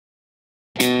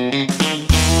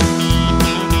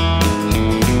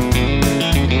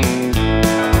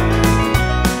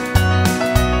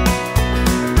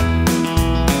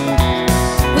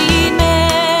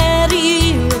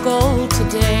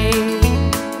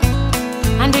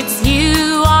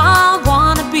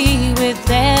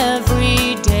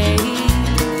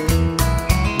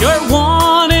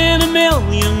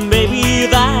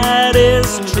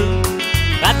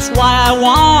That's why I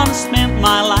want to spend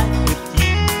my life with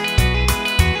you.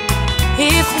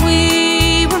 If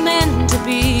we were meant to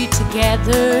be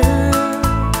together,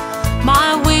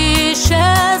 my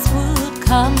wishes would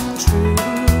come true.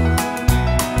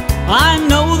 I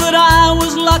know that I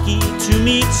was lucky to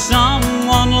meet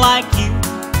someone like you.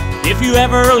 If you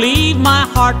ever leave, my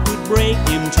heart would break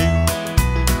in two.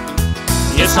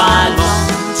 Yes, I long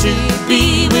to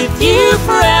be with you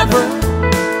forever.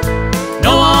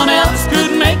 No one else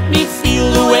could make me feel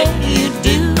the way you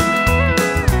do.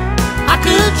 I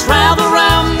could travel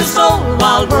around this old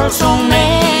wild world so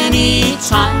many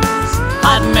times,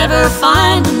 I'd never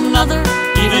find another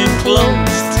even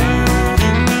close to you.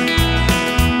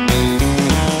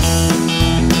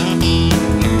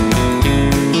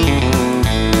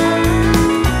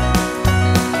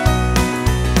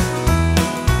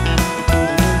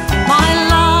 My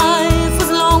life was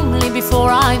lonely before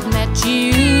I met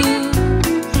you,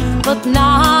 but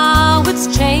now it's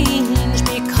changed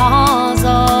because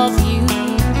of you.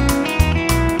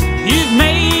 You've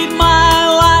made my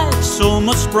life so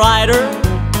much brighter.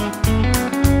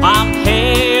 I'm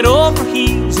head over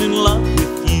heels in love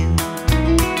with you.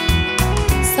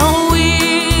 So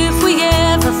if we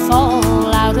ever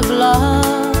fall out of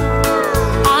love,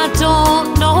 I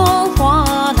don't know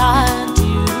what I'd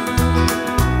do.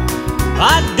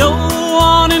 I don't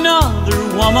want another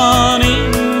woman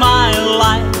in my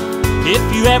life. If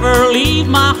you ever leave,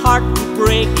 my heart will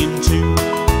break in two.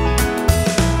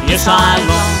 Yes, I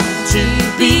long to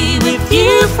be with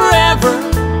you forever.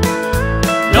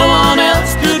 No one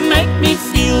else could make me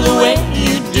feel the way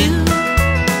you do.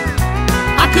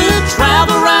 I could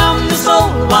travel around this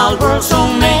old wild world so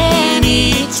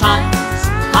many times,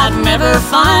 I'd never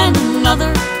find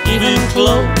another even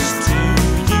close